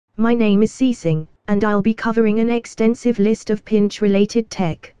My name is Ceasing, and I'll be covering an extensive list of pinch-related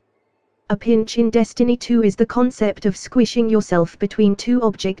tech. A pinch in Destiny 2 is the concept of squishing yourself between two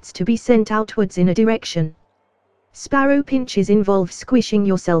objects to be sent outwards in a direction. Sparrow pinches involve squishing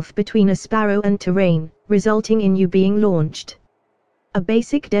yourself between a sparrow and terrain, resulting in you being launched. A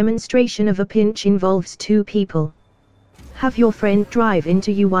basic demonstration of a pinch involves two people. Have your friend drive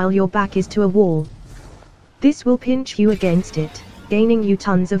into you while your back is to a wall. This will pinch you against it, gaining you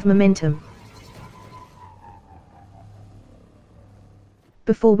tons of momentum.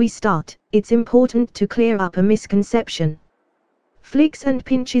 Before we start, it's important to clear up a misconception. Flicks and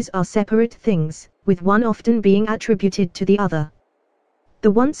pinches are separate things, with one often being attributed to the other.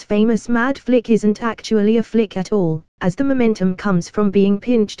 The once famous mad flick isn't actually a flick at all, as the momentum comes from being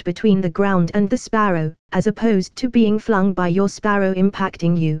pinched between the ground and the sparrow, as opposed to being flung by your sparrow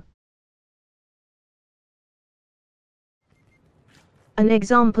impacting you. An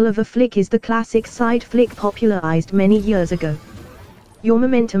example of a flick is the classic side flick popularized many years ago. Your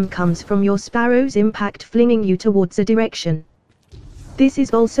momentum comes from your sparrow's impact flinging you towards a direction. This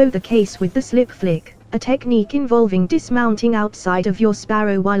is also the case with the slip flick, a technique involving dismounting outside of your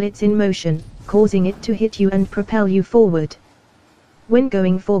sparrow while it's in motion, causing it to hit you and propel you forward. When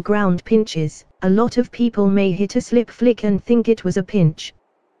going for ground pinches, a lot of people may hit a slip flick and think it was a pinch.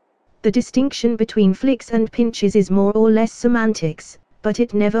 The distinction between flicks and pinches is more or less semantics, but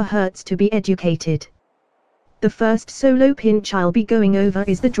it never hurts to be educated. The first solo pinch I'll be going over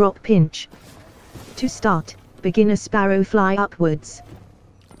is the drop pinch. To start, begin a sparrow fly upwards.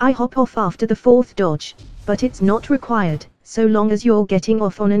 I hop off after the fourth dodge, but it's not required, so long as you're getting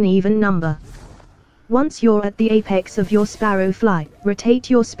off on an even number. Once you're at the apex of your sparrow fly,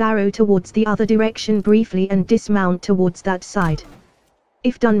 rotate your sparrow towards the other direction briefly and dismount towards that side.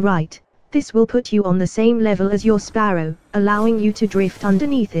 If done right, this will put you on the same level as your sparrow, allowing you to drift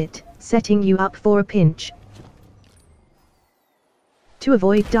underneath it, setting you up for a pinch. To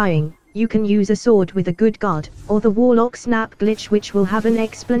avoid dying, you can use a sword with a good guard, or the Warlock snap glitch, which will have an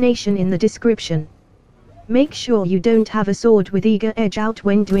explanation in the description. Make sure you don't have a sword with eager edge out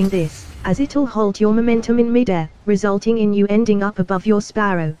when doing this, as it'll halt your momentum in midair, resulting in you ending up above your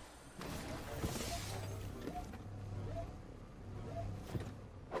sparrow.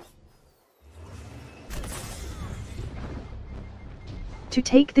 To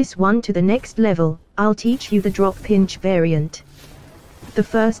take this one to the next level, I'll teach you the drop pinch variant. The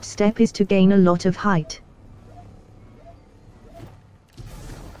first step is to gain a lot of height.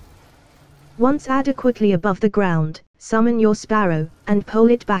 Once adequately above the ground, summon your sparrow, and pull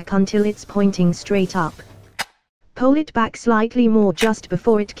it back until it's pointing straight up. Pull it back slightly more just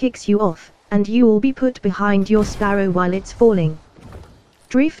before it kicks you off, and you will be put behind your sparrow while it's falling.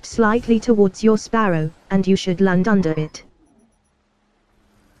 Drift slightly towards your sparrow, and you should land under it.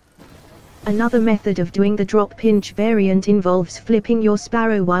 Another method of doing the drop pinch variant involves flipping your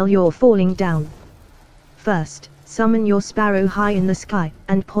sparrow while you're falling down. First, summon your sparrow high in the sky,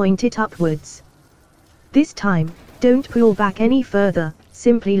 and point it upwards. This time, don't pull back any further,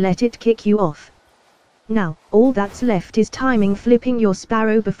 simply let it kick you off. Now, all that's left is timing flipping your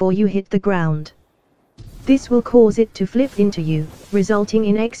sparrow before you hit the ground. This will cause it to flip into you, resulting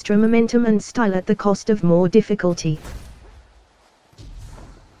in extra momentum and style at the cost of more difficulty.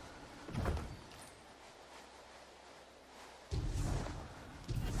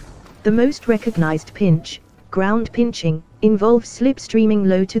 The most recognized pinch, ground pinching, involves slipstreaming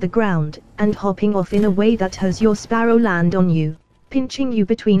low to the ground, and hopping off in a way that has your sparrow land on you, pinching you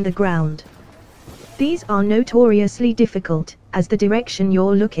between the ground. These are notoriously difficult, as the direction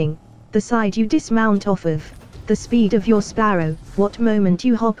you're looking, the side you dismount off of, the speed of your sparrow, what moment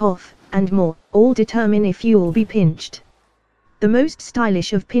you hop off, and more, all determine if you'll be pinched. The most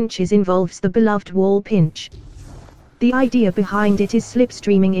stylish of pinches involves the beloved wall pinch. The idea behind it is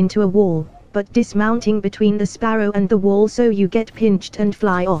slipstreaming into a wall, but dismounting between the sparrow and the wall so you get pinched and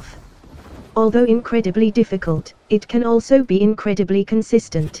fly off. Although incredibly difficult, it can also be incredibly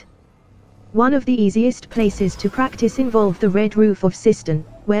consistent. One of the easiest places to practice involve the red roof of Sistan,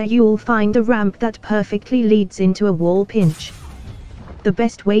 where you'll find a ramp that perfectly leads into a wall pinch. The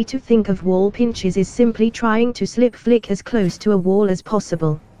best way to think of wall pinches is simply trying to slip flick as close to a wall as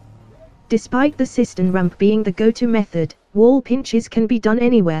possible. Despite the Sistan ramp being the go-to method, wall pinches can be done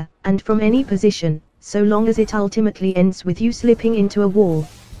anywhere, and from any position, so long as it ultimately ends with you slipping into a wall.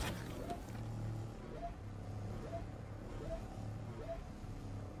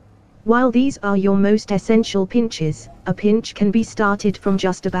 While these are your most essential pinches, a pinch can be started from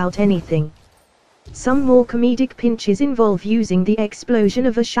just about anything. Some more comedic pinches involve using the explosion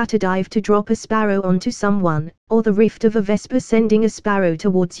of a shatter dive to drop a sparrow onto someone, or the rift of a vesper sending a sparrow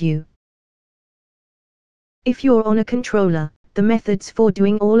towards you. If you're on a controller, the methods for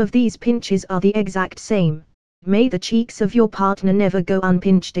doing all of these pinches are the exact same. May the cheeks of your partner never go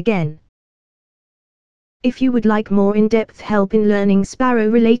unpinched again. If you would like more in-depth help in learning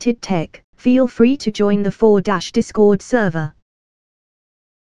Sparrow-related tech, feel free to join the 4- Discord server.